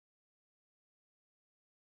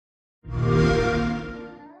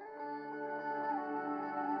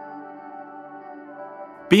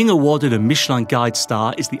Being awarded a Michelin Guide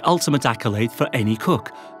star is the ultimate accolade for any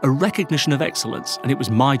cook, a recognition of excellence, and it was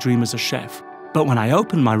my dream as a chef. But when I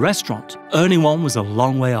opened my restaurant, earning one was a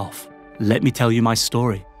long way off. Let me tell you my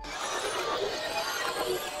story.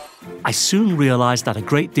 I soon realized that a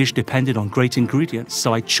great dish depended on great ingredients,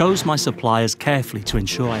 so I chose my suppliers carefully to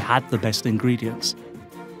ensure I had the best ingredients.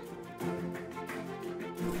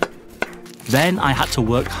 Then I had to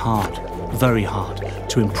work hard, very hard,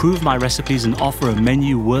 to improve my recipes and offer a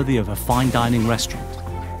menu worthy of a fine dining restaurant.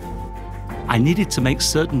 I needed to make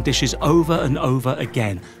certain dishes over and over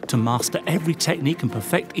again to master every technique and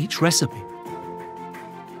perfect each recipe.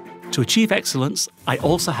 To achieve excellence, I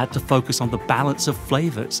also had to focus on the balance of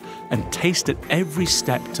flavors and taste at every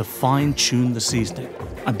step to fine-tune the seasoning.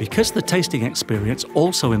 And because the tasting experience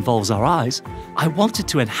also involves our eyes, I wanted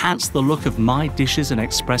to enhance the look of my dishes and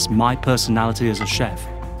express my personality as a chef.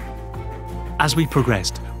 As we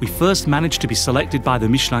progressed, we first managed to be selected by the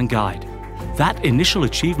Michelin Guide. That initial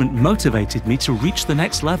achievement motivated me to reach the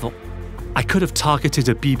next level. I could have targeted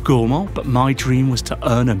a Bib Gourmand, but my dream was to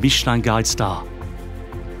earn a Michelin Guide star.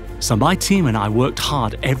 So my team and I worked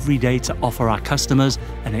hard every day to offer our customers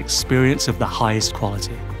an experience of the highest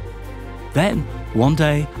quality. Then, one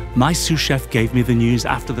day, my sous chef gave me the news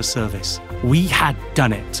after the service. We had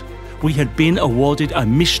done it. We had been awarded a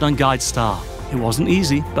Michelin Guide star. It wasn't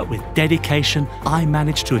easy, but with dedication, I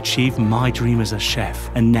managed to achieve my dream as a chef.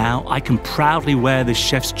 And now I can proudly wear this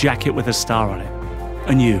chef's jacket with a star on it.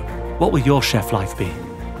 And you, what will your chef life be?